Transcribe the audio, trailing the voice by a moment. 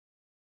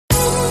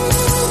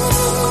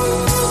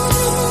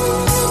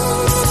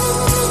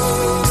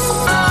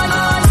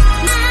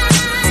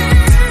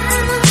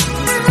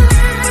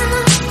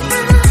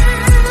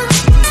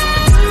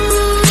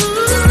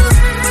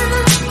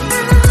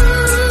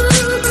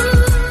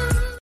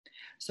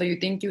So you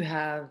think you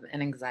have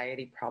an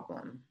anxiety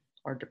problem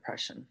or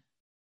depression.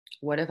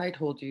 What if I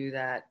told you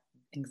that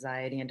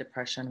anxiety and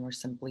depression were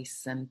simply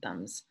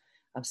symptoms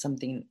of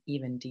something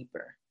even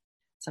deeper?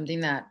 Something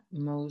that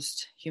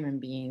most human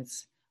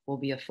beings will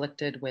be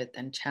afflicted with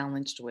and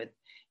challenged with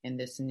in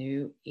this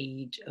new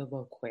age of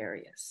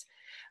Aquarius.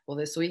 Well,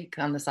 this week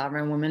on the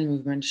Sovereign Woman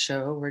Movement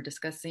Show, we're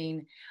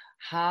discussing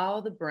how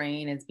the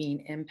brain is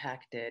being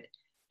impacted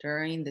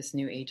during this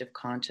new age of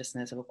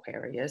consciousness of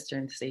Aquarius,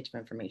 during this age of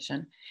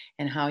information,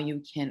 and how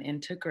you can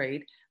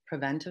integrate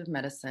preventive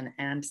medicine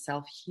and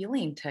self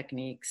healing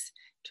techniques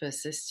to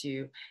assist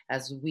you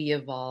as we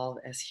evolve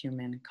as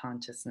human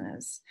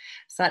consciousness.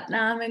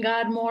 Satnam and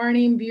God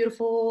morning,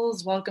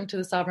 beautifuls. Welcome to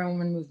the Sovereign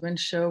Woman Movement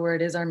Show, where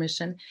it is our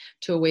mission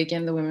to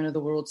awaken the women of the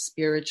world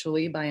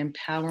spiritually by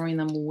empowering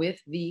them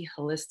with the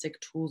holistic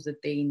tools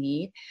that they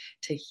need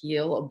to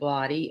heal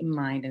body,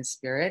 mind, and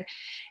spirit.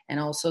 And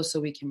also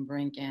so we can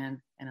bring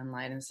in an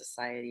enlightened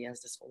society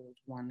as this old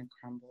one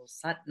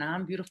crumbles.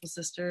 Satnam, beautiful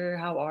sister,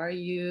 how are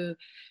you?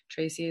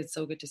 Tracy, it's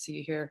so good to see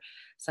you here.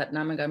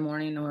 Satnam and good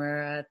morning,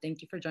 Nora.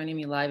 Thank you for joining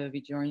me live. If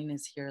you're joining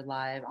us here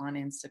live on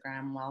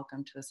Instagram,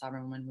 welcome to the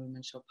Sovereign Woman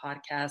Movement Show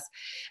podcast.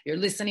 If you're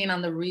listening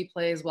on the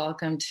replays,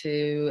 welcome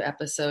to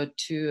episode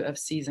 2 of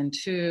season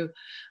 2,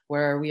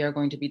 where we are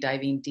going to be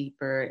diving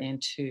deeper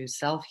into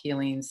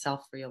self-healing,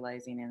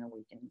 self-realizing, and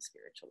awakening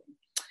spiritually.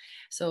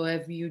 So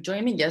if you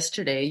joined me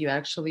yesterday, you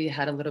actually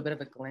had a little bit of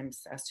a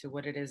glimpse as to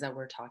what it is that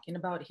we're talking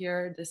about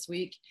here this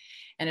week.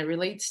 And it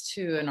relates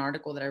to an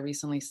article that I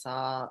recently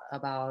saw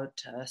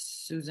about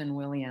Susan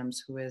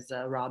Williams, who is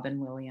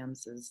Robin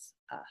Williams'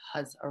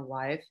 husband or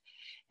wife.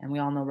 And we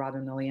all know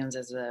Robin Williams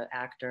as an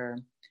actor,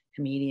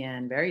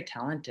 comedian, very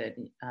talented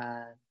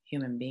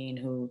human being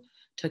who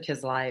took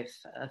his life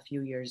a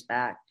few years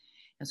back.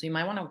 And so you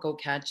might want to go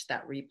catch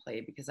that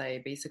replay, because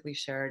I basically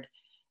shared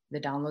the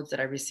downloads that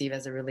I receive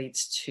as it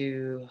relates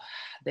to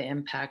the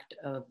impact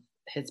of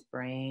his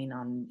brain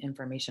on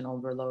information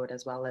overload,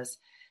 as well as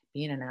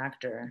being an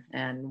actor,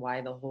 and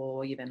why the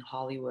whole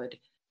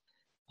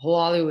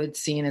Hollywood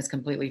scene is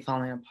completely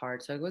falling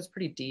apart. So it goes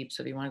pretty deep.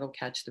 So if you want to go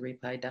catch the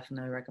replay, I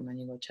definitely recommend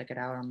you go check it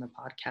out on the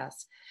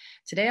podcast.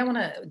 Today, I want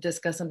to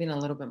discuss something a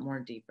little bit more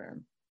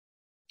deeper.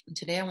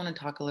 Today, I want to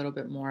talk a little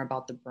bit more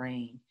about the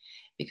brain,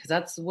 because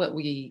that's what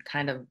we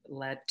kind of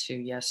led to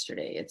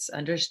yesterday. It's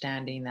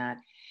understanding that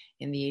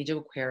in the age of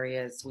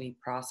Aquarius, we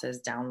process,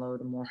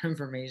 download more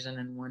information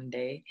in one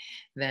day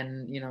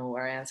than,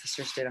 our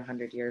ancestors did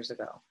 100 years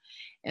ago.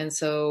 And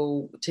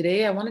so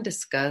today I want to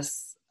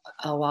discuss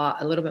a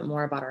little bit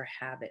more about our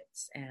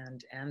habits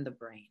and the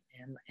brain,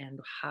 and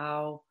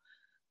how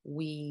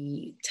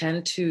we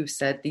tend to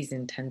set these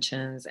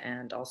intentions,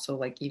 and also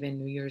like even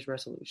New Year's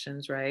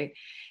resolutions, right?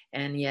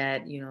 And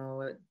yet,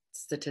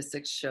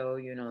 statistics show,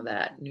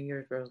 that New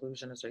Year's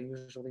resolutions are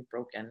usually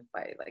broken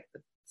by like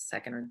the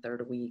second or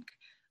third week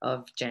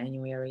of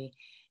January.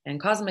 And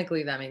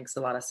cosmically, that makes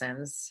a lot of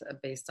sense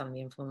based on the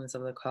influence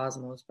of the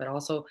cosmos, but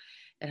also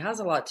it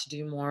has a lot to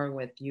do more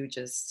with you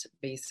just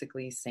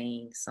basically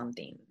saying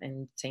something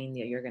and saying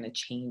that you're going to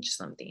change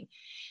something.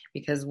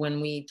 Because when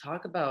we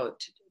talk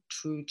about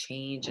true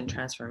change and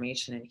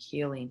transformation and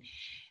healing,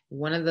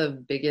 one of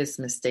the biggest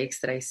mistakes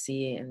that I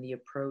see in the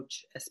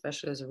approach,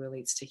 especially as it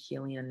relates to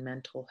healing and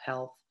mental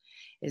health,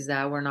 is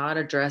that we're not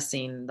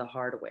addressing the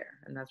hardware.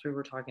 And that's what we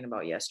were talking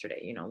about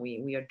yesterday.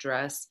 We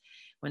address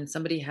when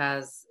somebody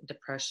has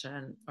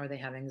depression or they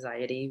have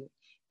anxiety,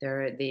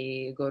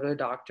 they go to a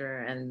doctor,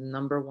 and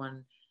number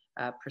one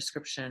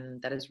prescription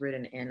that is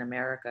written in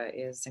America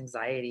is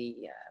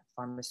anxiety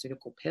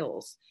pharmaceutical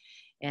pills.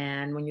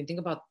 And when you think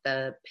about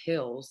the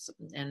pills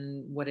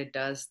and what it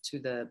does to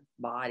the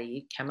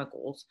body,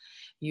 chemicals,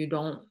 you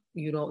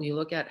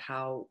look at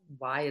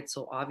why it's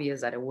so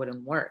obvious that it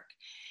wouldn't work.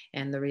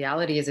 And the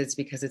reality is it's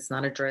because it's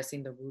not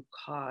addressing the root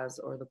cause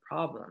or the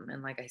problem.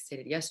 And like I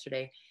stated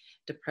yesterday,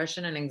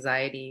 depression and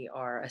anxiety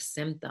are a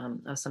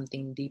symptom of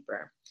something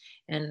deeper.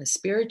 And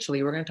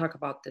spiritually, we're going to talk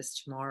about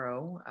this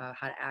tomorrow,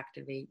 how to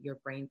activate your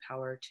brain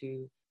power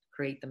to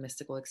create the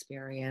mystical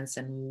experience,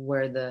 and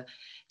where the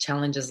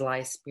challenges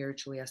lie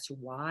spiritually as to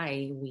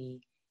why we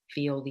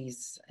feel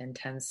these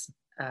intense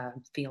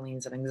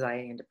feelings of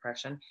anxiety and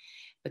depression.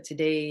 But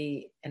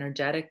today,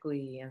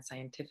 energetically and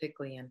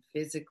scientifically and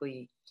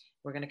physically,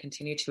 we're going to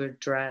continue to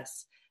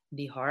address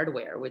the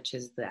hardware, which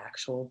is the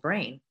actual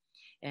brain.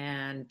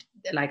 And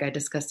like I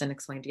discussed and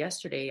explained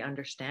yesterday,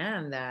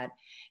 understand that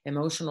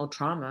emotional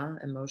trauma,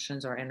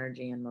 emotions are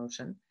energy in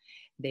motion.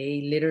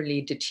 They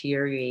literally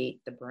deteriorate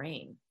the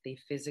brain. They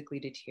physically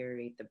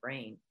deteriorate the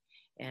brain.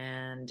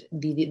 And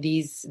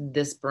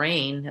this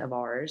brain of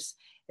ours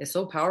is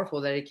so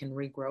powerful that it can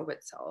regrow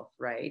itself,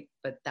 right?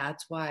 But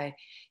that's why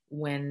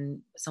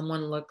when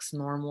someone looks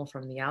normal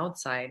from the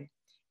outside,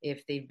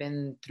 if they've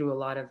been through a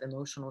lot of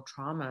emotional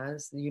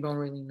traumas, you don't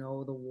really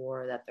know the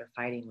war that they're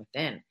fighting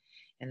within.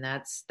 And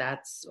that's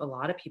a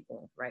lot of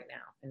people right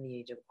now in the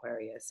age of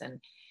Aquarius.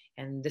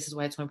 And this is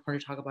why it's so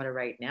important to talk about it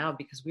right now,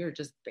 because we are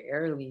just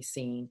barely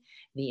seeing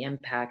the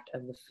impact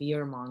of the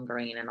fear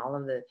mongering and all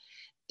of the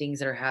things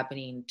that are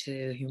happening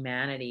to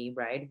humanity,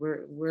 right?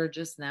 We're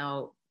just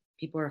now,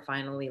 people are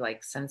finally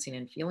like sensing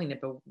and feeling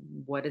it, but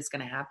what is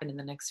going to happen in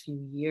the next few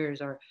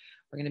years? Or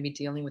we're going to be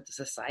dealing with the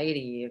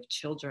society of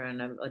children,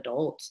 of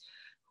adults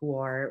who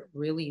are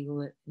really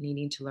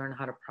needing to learn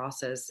how to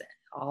process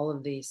all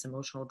of this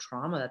emotional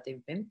trauma that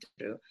they've been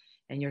through.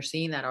 And you're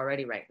seeing that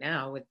already right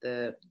now with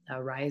the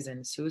rise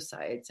in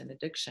suicides and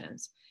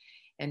addictions.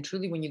 And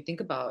truly, when you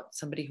think about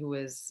somebody who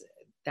is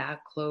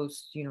that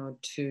close,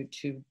 to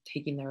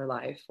taking their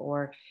life,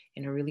 or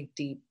in a really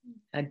deep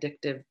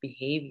addictive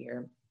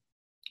behavior,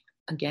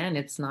 again,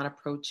 it's not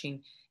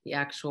approaching the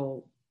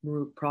actual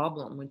root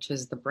problem, which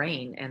is the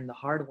brain and the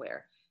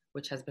hardware,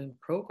 which has been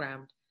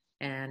programmed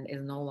and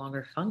is no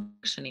longer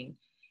functioning.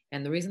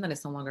 And the reason that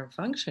it's no longer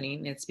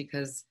functioning, it's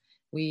because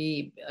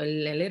we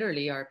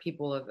literally are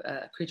people of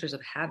creatures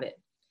of habit.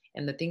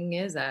 And the thing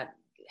is that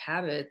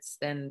habits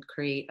then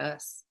create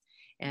us.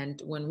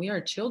 And when we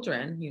are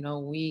children,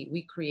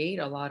 we create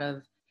a lot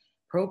of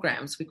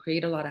programs, we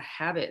create a lot of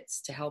habits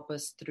to help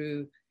us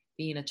through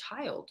being a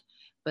child.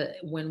 But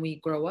when we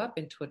grow up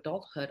into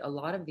adulthood, a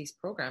lot of these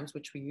programs,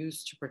 which we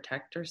use to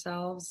protect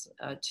ourselves,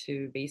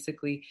 to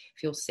basically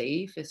feel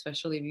safe,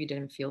 especially if you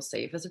didn't feel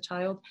safe as a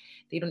child,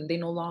 they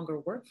no longer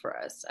work for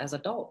us as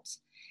adults.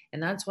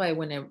 And that's why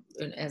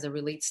as it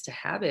relates to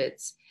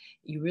habits,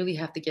 you really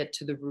have to get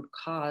to the root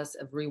cause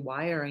of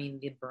rewiring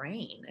the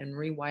brain and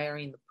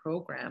rewiring the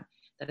program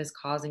that is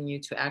causing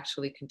you to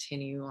actually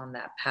continue on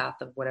that path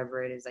of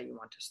whatever it is that you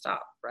want to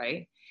stop,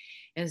 right?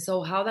 And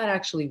so how that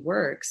actually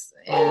works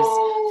is,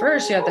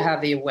 first you have to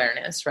have the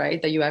awareness,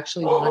 right? That you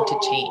actually want to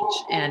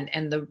change.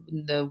 And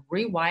the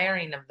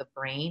rewiring of the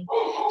brain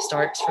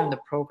starts from the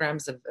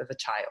programs of a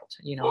child.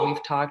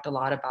 We've talked a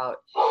lot about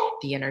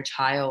the inner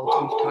child.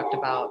 We've talked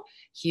about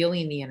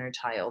healing the inner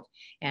child.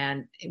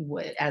 And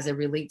as it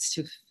relates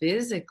to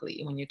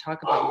physically, when you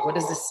talk about what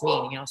does this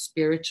mean,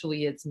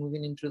 spiritually, it's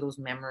moving into those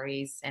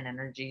memories and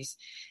energies,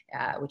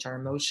 which are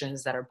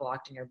emotions that are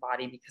blocked in your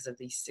body because of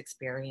these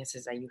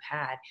experiences that you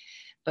had.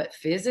 But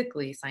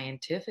physically,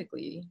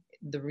 scientifically,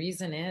 the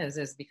reason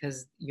is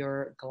because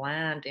your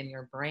gland in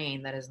your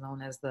brain that is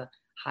known as the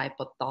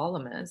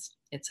hypothalamus,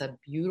 it's a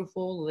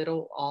beautiful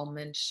little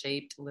almond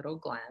shaped little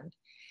gland.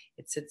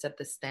 It sits at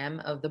the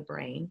stem of the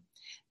brain.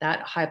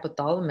 That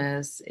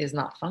hypothalamus is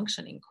not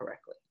functioning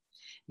correctly,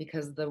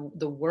 because the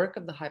work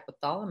of the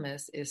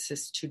hypothalamus is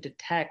just to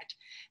detect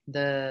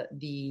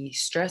the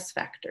stress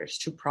factors,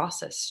 to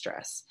process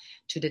stress,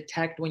 to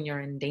detect when you're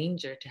in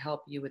danger, to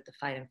help you with the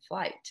fight and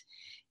flight.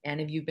 And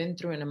if you've been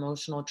through an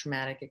emotional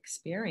traumatic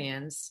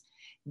experience,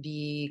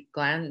 the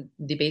gland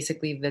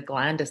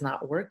is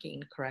not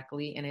working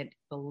correctly, and it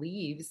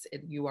believes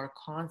you are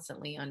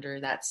constantly under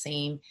that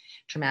same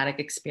traumatic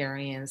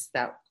experience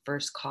that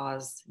first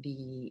caused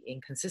the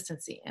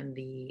inconsistency and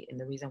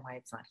the reason why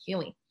it's not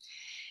healing.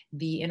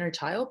 The inner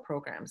child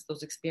programs,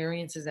 those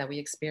experiences that we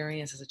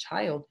experience as a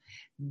child,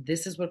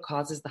 this is what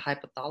causes the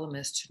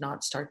hypothalamus to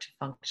not start to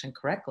function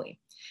correctly.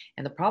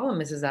 And the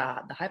problem is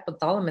that the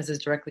hypothalamus is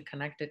directly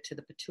connected to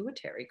the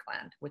pituitary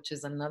gland, which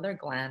is another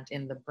gland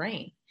in the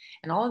brain.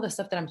 And all of the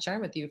stuff that I'm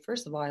sharing with you,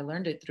 first of all, I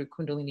learned it through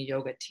Kundalini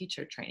Yoga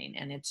teacher training,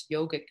 and it's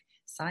yogic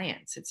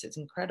science. It's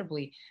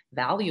incredibly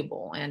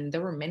valuable. And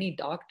there were many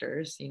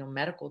doctors,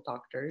 medical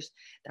doctors,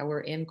 that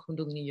were in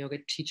Kundalini Yoga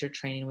teacher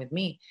training with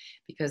me,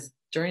 because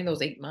during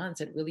those 8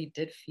 months, it really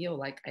did feel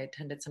like I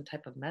attended some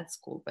type of med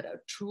school, but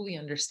truly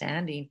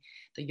understanding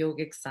the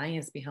yogic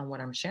science behind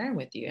what I'm sharing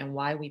with you and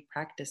why we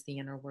practice the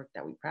inner work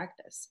that we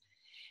practice.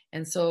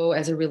 And so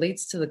as it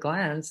relates to the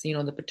glands,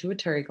 the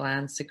pituitary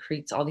gland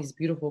secretes all these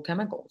beautiful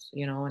chemicals,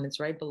 and it's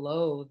right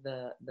below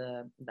the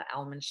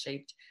almond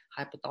shaped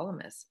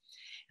hypothalamus.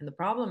 And the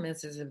problem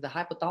is if the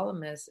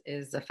hypothalamus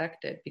is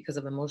affected because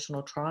of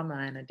emotional trauma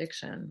and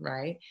addiction,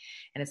 right?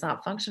 And it's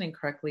not functioning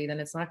correctly, then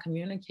it's not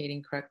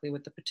communicating correctly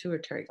with the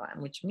pituitary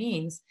gland, which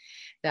means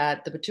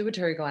that the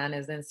pituitary gland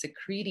is then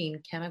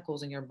secreting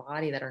chemicals in your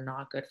body that are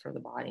not good for the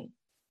body.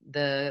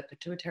 The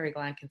pituitary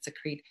gland can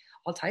secrete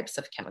all types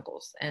of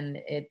chemicals, and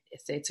it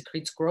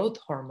secretes growth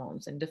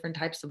hormones and different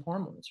types of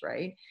hormones,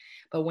 right?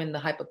 But when the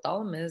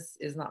hypothalamus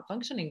is not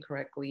functioning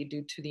correctly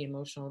due to the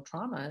emotional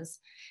traumas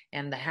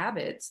and the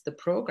habits, the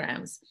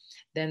programs,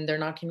 then they're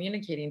not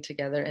communicating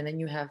together, and then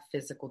you have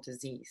physical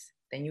disease.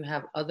 Then you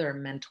have other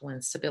mental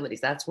instabilities.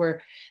 That's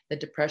where the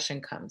depression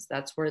comes.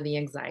 That's where the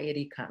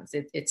anxiety comes.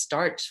 It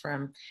starts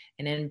from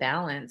an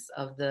imbalance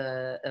of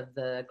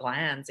the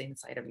glands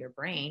inside of your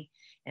brain.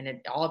 And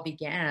it all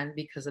began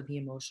because of the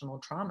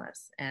emotional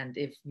traumas. And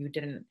if you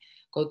didn't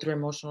go through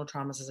emotional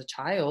traumas as a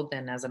child,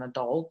 then as an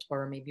adult,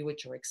 or maybe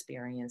what you're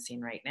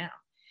experiencing right now.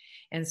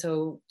 And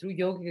so through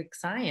yogic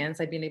science,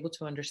 I've been able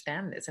to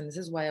understand this. And this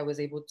is why I was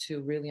able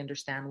to really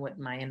understand what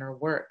my inner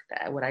work,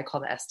 what I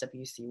call the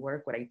SWC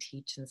work, what I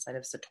teach inside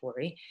of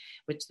Satori,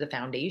 which the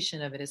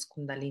foundation of it is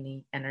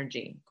Kundalini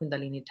energy,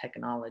 Kundalini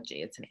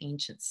technology. It's an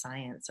ancient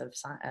science of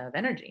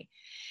energy.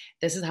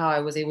 This is how I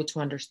was able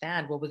to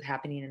understand what was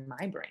happening in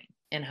my brain.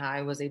 and how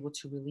I was able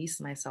to release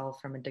myself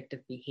from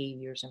addictive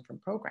behaviors and from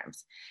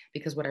programs.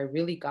 Because what I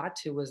really got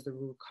to was the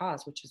root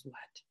cause, which is what?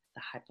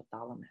 The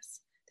hypothalamus,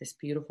 this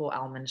beautiful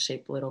almond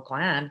shaped little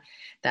gland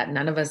that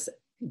none of us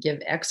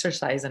give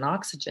exercise and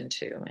oxygen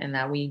to. And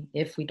that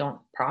if we don't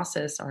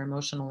process our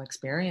emotional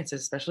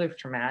experiences, especially if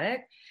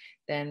traumatic,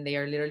 then they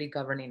are literally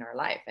governing our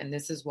life. And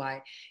this is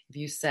why if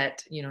you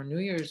set, New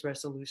Year's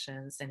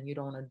resolutions and you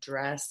don't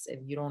address, if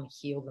you don't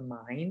heal the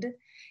mind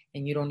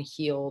and you don't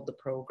heal the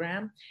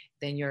program,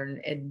 then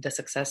the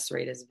success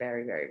rate is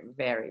very, very,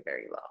 very,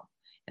 very low.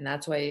 And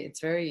that's why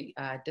it's very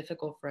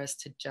difficult for us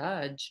to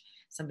judge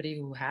somebody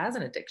who has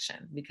an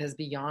addiction, because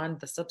beyond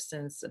the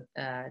substance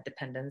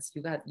dependence,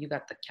 you got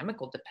the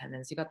chemical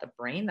dependence, you got the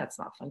brain that's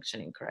not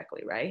functioning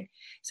correctly, right?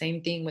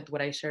 Same thing with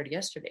what I shared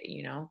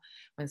yesterday.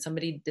 When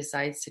somebody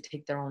decides to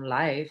take their own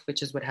life,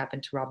 which is what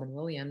happened to Robin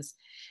Williams,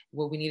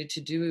 what we needed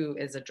to do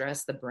is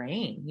address the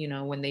brain.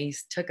 When they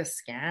took a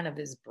scan of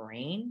his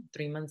brain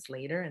 3 months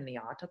later in the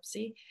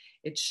autopsy,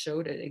 it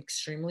showed an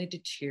extremely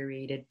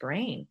deteriorated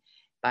brain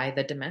by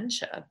the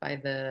dementia, by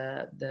the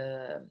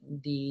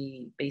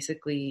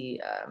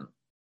basically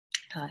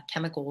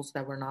chemicals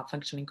that were not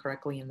functioning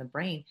correctly in the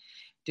brain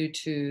due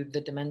to the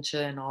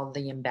dementia and all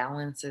the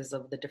imbalances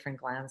of the different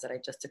glands that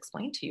I just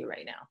explained to you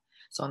right now.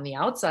 So on the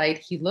outside,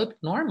 he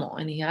looked normal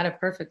and he had a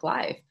perfect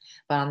life.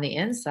 But on the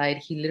inside,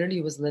 he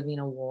literally was living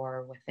a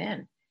war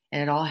within.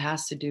 And it all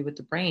has to do with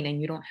the brain.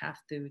 And you don't have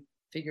to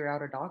figure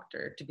out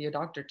to be a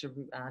doctor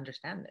to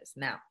understand this.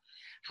 Now,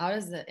 how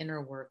does the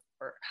inner work,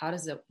 or how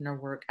does the inner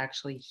work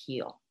actually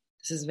heal?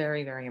 This is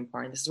very, very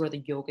important. This is where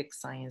the yogic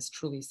science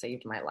truly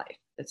saved my life.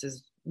 This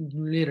is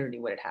literally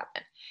what had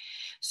happened.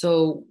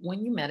 So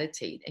when you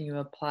meditate and you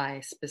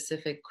apply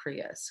specific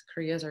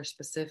kriyas are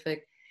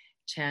specific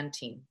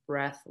chanting,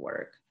 breath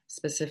work,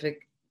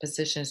 specific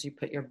positions you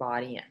put your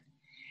body in.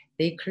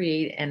 They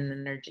create an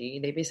energy.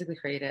 They basically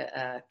create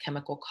a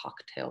chemical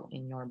cocktail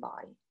in your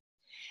body.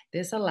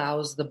 This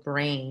allows the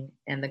brain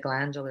and the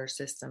glandular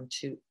system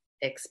to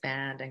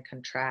expand and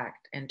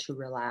contract and to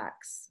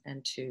relax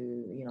and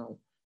to,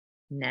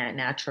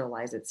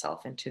 naturalize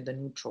itself into the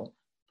neutral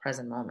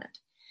present moment.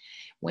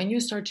 When you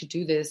start to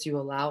do this, you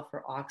allow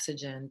for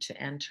oxygen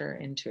to enter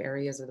into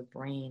areas of the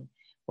brain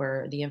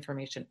where the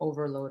information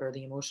overload or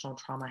the emotional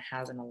trauma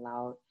hasn't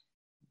allowed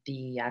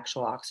the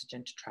actual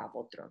oxygen to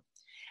travel through.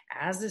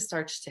 As this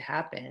starts to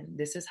happen,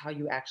 this is how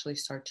you actually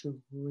start to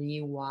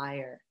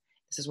rewire.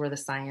 This is where the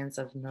science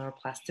of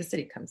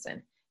neuroplasticity comes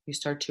in. You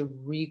start to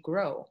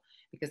regrow,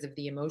 because if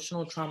the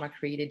emotional trauma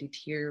created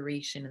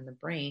deterioration in the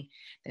brain,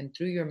 then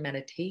through your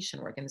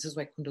meditation work, and this is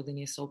why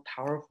Kundalini is so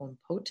powerful and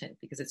potent,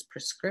 because it's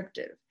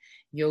prescriptive.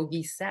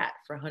 Yogis sat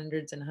for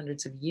hundreds and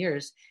hundreds of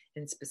years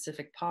in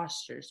specific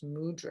postures,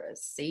 mudras,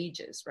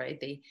 sages, right?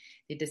 They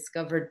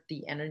discovered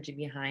the energy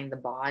behind the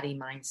body,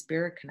 mind,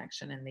 spirit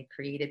connection, and they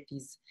created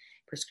these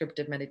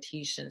prescriptive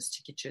meditations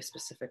to get you a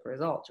specific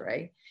result,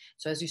 right?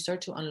 So as you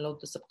start to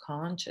unload the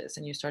subconscious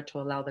and you start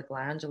to allow the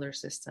glandular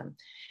system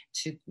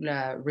to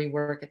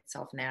rework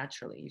itself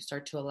naturally, you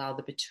start to allow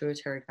the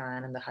pituitary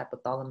gland and the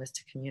hypothalamus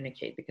to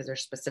communicate, because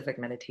there's specific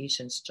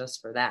meditations just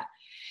for that.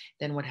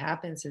 Then what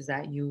happens is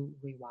that you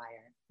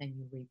rewire and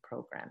you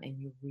reprogram and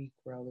you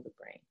regrow the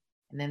brain.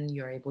 And then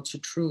you're able to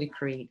truly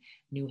create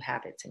new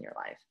habits in your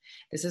life.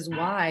 This is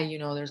why,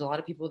 there's a lot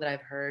of people that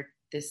I've heard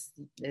this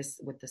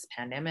with this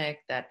pandemic,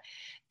 that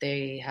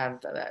they have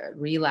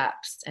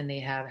relapsed and they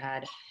have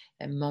had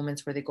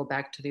moments where they go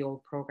back to the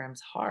old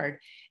programs hard.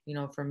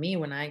 For me,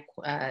 when I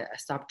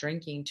stopped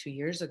drinking 2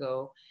 years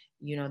ago,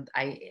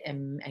 I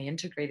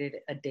integrated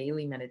a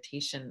daily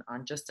meditation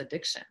on just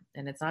addiction.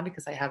 And it's not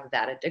because I have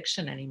that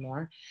addiction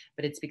anymore,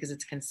 but it's because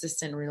it's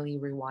consistent, really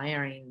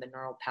rewiring the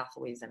neural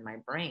pathways in my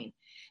brain.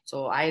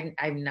 So I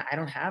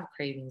don't have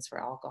cravings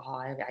for alcohol.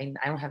 I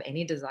don't have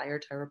any desire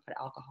to ever put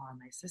alcohol in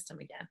my system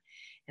again.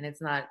 And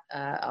it's not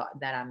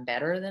that I'm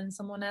better than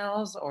someone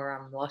else or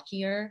I'm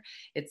luckier.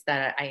 It's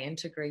that I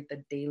integrate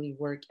the daily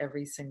work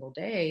every single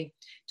day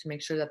to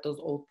make sure that those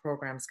old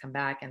programs come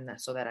back, and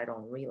so that I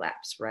don't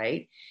relapse,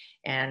 right?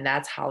 And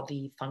that's how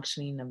the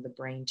functioning of the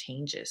brain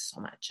changes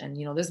so much. And,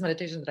 this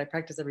meditation that I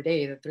practice every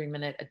day, the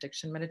 3-minute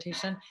addiction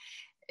meditation,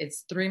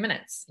 it's 3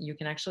 minutes. You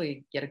can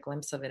actually get a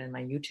glimpse of it in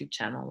my YouTube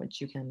channel, which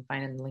you can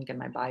find in the link in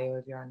my bio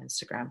if you're on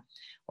Instagram,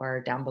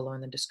 or down below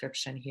in the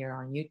description here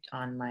on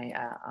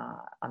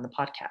the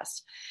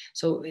podcast.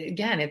 So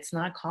again, it's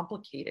not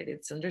complicated.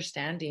 It's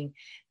understanding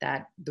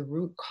that the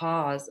root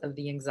cause of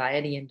the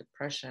anxiety and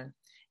depression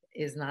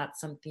is not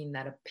something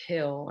that a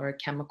pill or a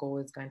chemical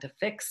is going to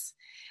fix.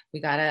 We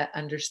got to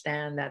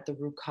understand that the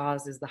root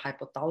cause is the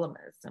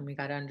hypothalamus, and we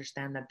got to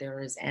understand that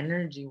there is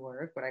energy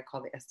work, what I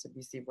call the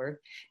SWC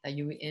work, that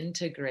you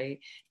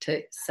integrate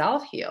to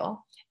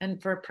self-heal and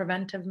for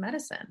preventive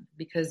medicine,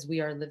 because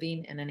we are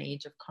living in an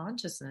age of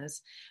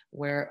consciousness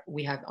where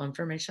we have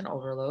information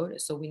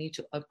overload. So we need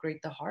to upgrade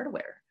the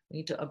hardware. We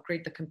need to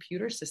upgrade the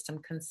computer system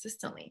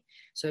consistently.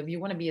 So if you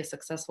want to be a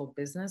successful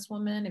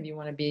businesswoman, if you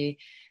want to be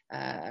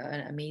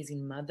an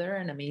amazing mother,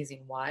 an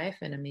amazing wife,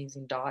 an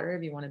amazing daughter,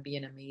 if you want to be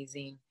an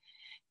amazing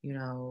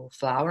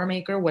flower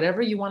maker,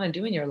 whatever you want to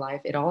do in your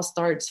life. It all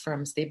starts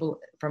from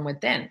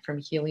within, from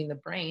healing the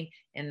brain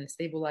and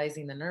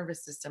stabilizing the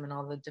nervous system and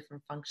all the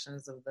different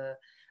functions of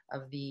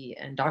the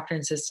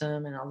endocrine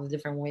system and all the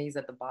different ways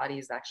that the body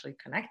is actually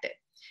connected.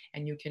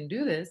 And you can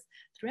do this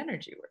through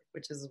energy work,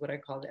 which is what I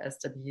call the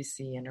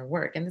SWC inner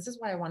work. And this is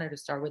why I wanted to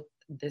start with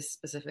this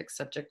specific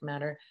subject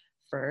matter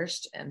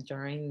first and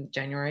during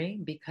January,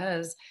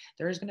 because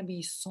there's going to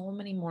be so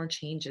many more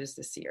changes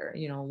this year.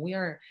 We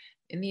are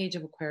in the age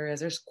of Aquarius.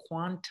 There's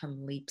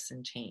quantum leaps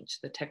in change.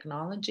 The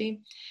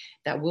technology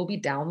that will be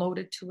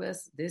downloaded to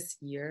us this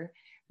year,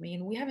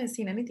 we haven't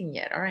seen anything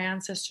yet. Our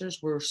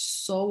ancestors were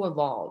so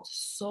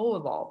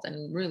evolved,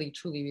 and really,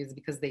 truly is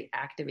because they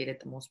activated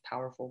the most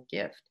powerful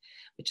gift,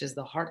 which is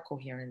the heart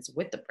coherence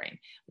with the brain,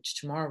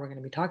 which tomorrow we're going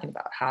to be talking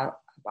about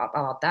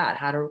that,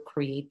 how to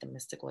create the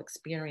mystical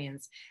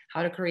experience,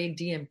 how to create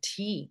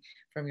DMT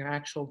from your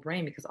actual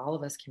brain, because all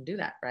of us can do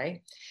that,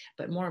 right?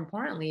 But more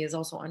importantly is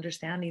also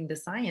understanding the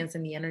science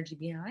and the energy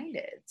behind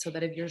it, so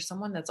that if you're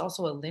someone that's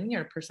also a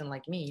linear person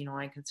like me,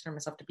 I consider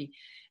myself to be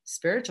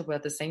spiritual, but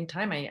at the same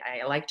time, I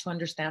like to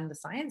understand the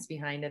science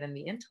behind it and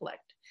the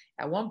intellect.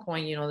 At one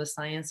point, the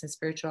science and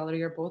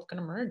spirituality are both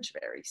going to merge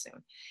very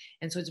soon.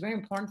 And so it's very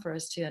important for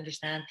us to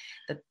understand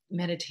that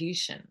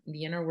meditation,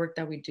 the inner work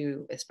that we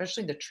do,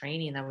 especially the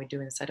training that we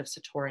do inside of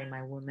Satori,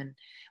 my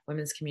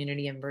women's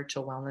community and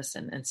virtual wellness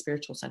and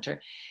spiritual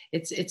center,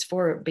 it's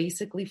for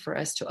basically for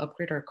us to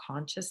upgrade our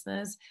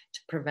consciousness, to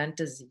prevent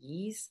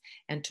disease,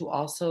 and to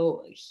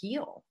also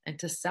heal and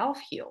to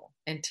self-heal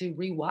and to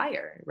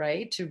rewire,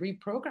 right? To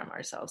reprogram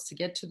ourselves, to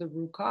get to the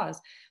root cause,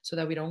 so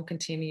that we don't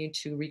continue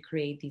to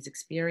recreate these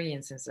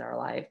experiences in our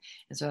life,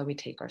 and so that we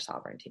take our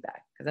sovereignty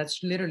back. Because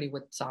that's literally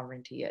what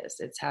sovereignty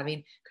is. It's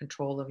having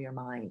control of your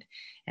mind.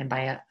 And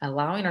by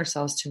allowing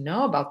ourselves to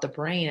know about the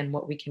brain and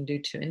what we can do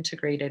to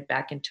integrate it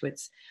back into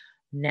its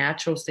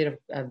natural state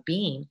of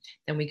being,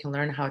 then we can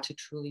learn how to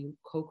truly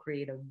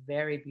co-create a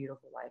very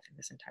beautiful life in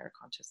this entire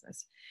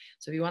consciousness.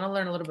 So if you want to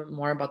learn a little bit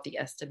more about the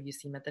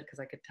SWC method, because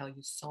I could tell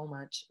you so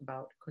much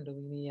about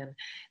Kundalini and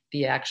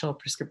the actual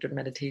prescriptive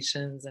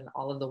meditations and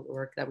all of the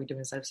work that we do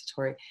inside of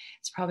Satori,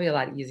 it's probably a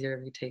lot easier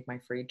if you take my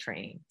free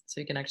training. So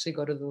you can actually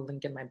go to the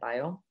link in my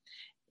bio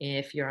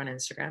if you're on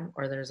Instagram,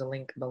 or there's a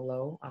link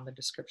below on the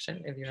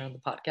description if you're on the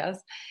podcast,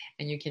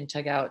 and you can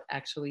check out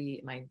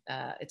actually my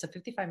it's a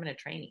 55-minute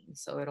training,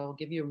 so it'll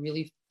give you a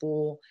really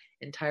full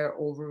entire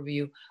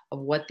overview of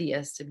what the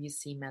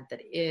SWC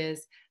method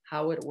is,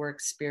 how it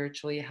works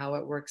spiritually, how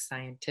it works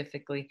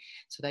scientifically,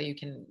 so that you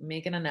can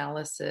make an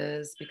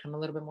analysis, become a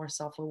little bit more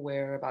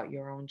self-aware about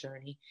your own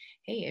journey.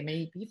 Hey, it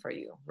may be for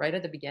you. Right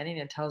at the beginning,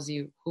 it tells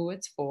you who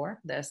it's for,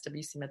 the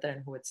SWC method,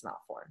 and who it's not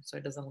for. So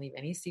it doesn't leave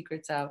any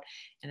secrets out,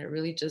 and it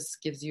really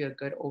just gives you a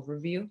good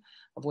overview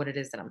of what it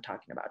is that I'm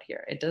talking about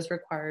here. It does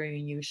require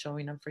you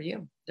showing up for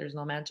you. There's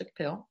no magic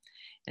pill.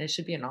 And it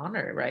should be an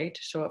honor, right?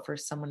 To show up for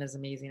someone as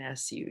amazing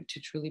as you, to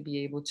truly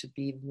be able to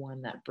be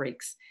one that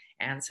breaks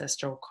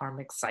ancestral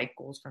karmic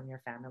cycles from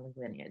your family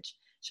lineage.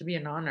 It should be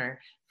an honor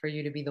for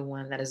you to be the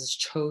one that is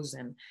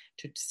chosen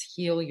to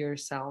heal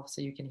yourself,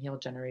 so you can heal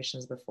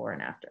generations before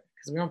and after.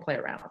 Because we don't play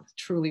around.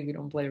 Truly, we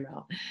don't play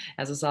around.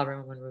 As a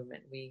sovereign woman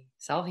movement, we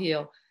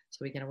self-heal so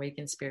we can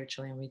awaken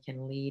spiritually, and we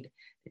can lead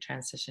the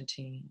transition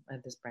to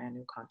this brand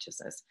new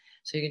consciousness.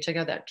 So you can check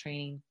out that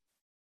training,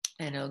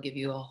 and it'll give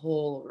you a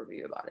whole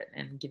overview about it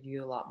and give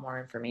you a lot more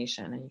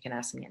information. And you can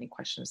ask me any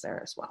questions there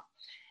as well.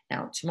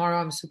 Now, tomorrow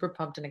I'm super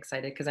pumped and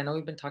excited, because I know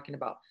we've been talking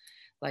about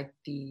like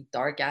the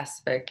dark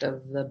aspect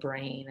of the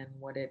brain and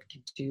what it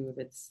could do if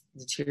it's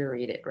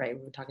deteriorated, right?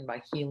 We were talking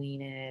about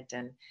healing it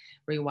and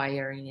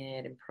rewiring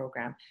it and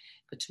program.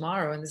 But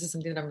tomorrow, and this is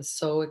something that I'm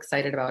so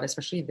excited about,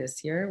 especially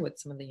this year with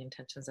some of the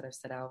intentions that I've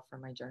set out for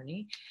my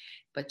journey.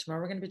 But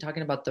tomorrow we're going to be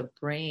talking about the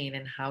brain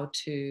and how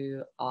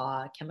to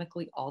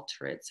chemically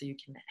alter it so you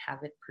can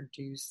have it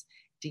produce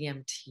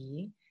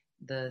DMT,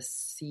 the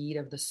seed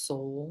of the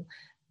soul,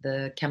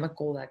 the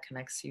chemical that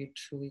connects you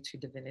truly to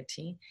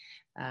divinity,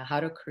 how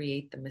to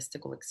create the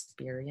mystical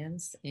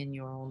experience in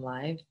your own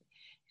life,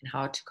 and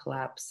how to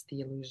collapse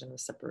the illusion of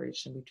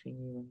separation between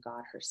you and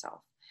God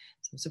herself.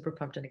 So I'm super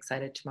pumped and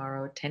excited.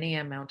 Tomorrow, 10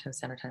 a.m. Mountain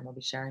Standard Time, I'll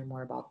be sharing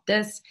more about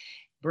this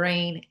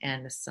brain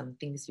and some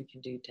things you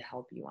can do to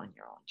help you on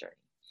your own journey.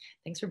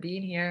 Thanks for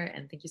being here,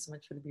 and thank you so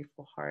much for the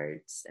beautiful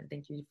hearts, and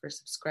thank you for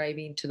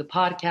subscribing to the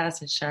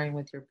podcast and sharing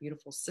with your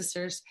beautiful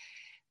sisters.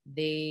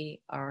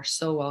 They are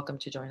so welcome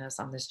to join us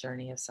on this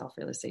journey of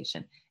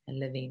self-realization and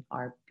living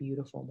our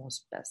beautiful,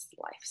 most best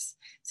lives.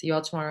 See you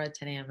all tomorrow at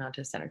 10 a.m.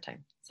 Mountain Standard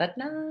Time.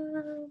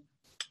 Satnam.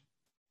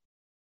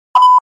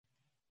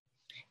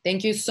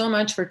 Thank you so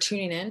much for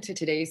tuning in to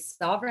today's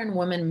Sovereign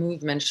Woman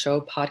Movement Show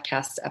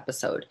podcast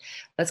episode.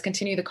 Let's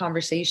continue the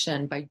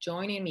conversation by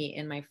joining me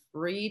in my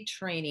free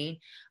training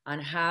on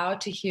how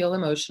to heal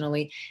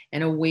emotionally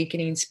and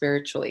awakening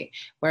spiritually,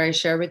 where I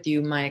share with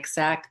you my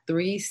exact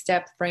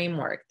 3-step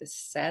framework, the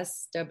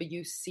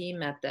SWC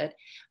method,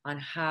 on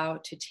how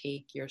to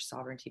take your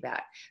sovereignty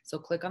back. So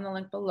click on the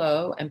link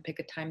below and pick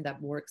a time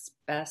that works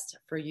best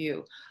for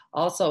you.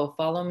 Also,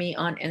 follow me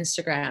on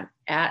Instagram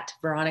at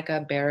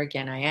Veronica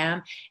Berrigan I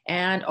am,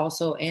 and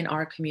also in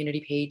our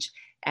community page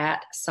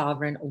at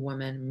Sovereign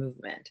Woman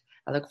Movement.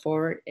 I look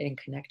forward in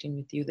connecting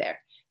with you there.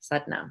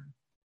 Satnam.